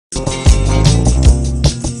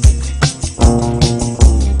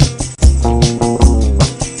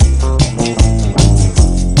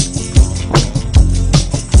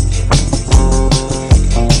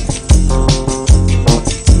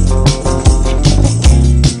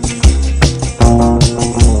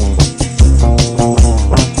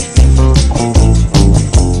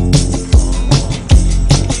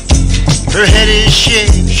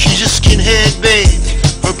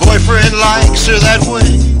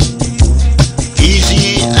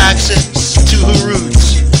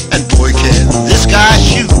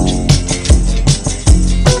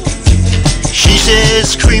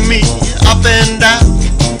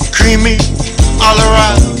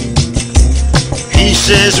He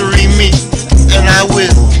says read me and I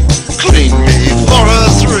will, clean me for a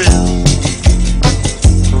thrill.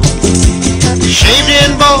 Shaved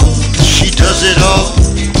and bald, she does it all,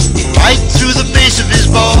 right through the base of his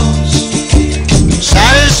balls.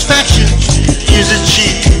 Satisfaction is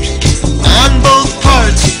achieved on both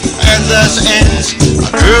parts, and thus ends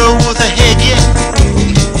a girl with a head, yeah,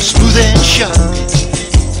 smooth and sharp.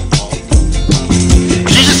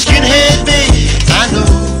 She's a skinhead, babe, I know.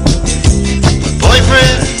 My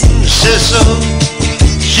boyfriend says so.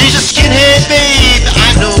 She's a skinhead, babe, I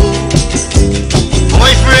know. My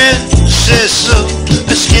boyfriend says so.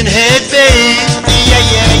 A skinhead, babe, yeah,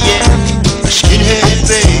 yeah, yeah. A skinhead,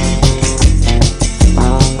 babe.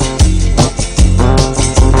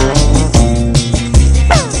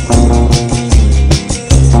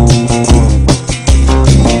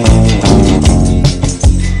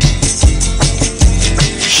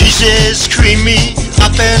 She says cream me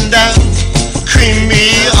up and down, cream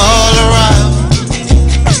me all around.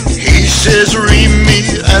 He says ream me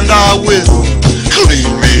and I will,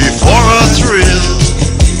 clean me for a thrill.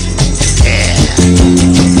 Yeah.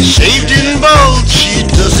 Shaved and bald, she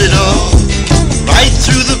does it all, right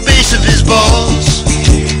through the base of his balls.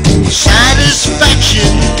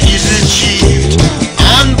 Satisfaction is achieved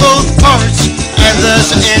on both parts, and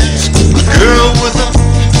thus ends a girl with a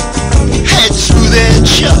head smooth and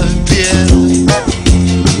sharp, yeah.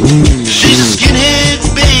 She's a skinhead,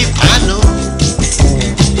 babe, I know.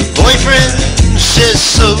 Boyfriend says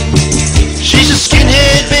so. She's a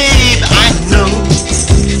skinhead, babe, I know.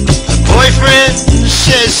 Her boyfriend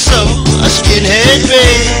says so. A skinhead,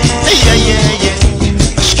 babe, yeah, yeah, yeah.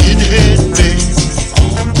 A skinhead, babe.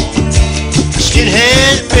 A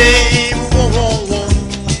skinhead, babe, whoa, whoa, whoa.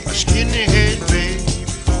 A skinhead, babe.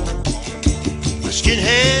 A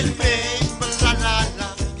skinhead, babe.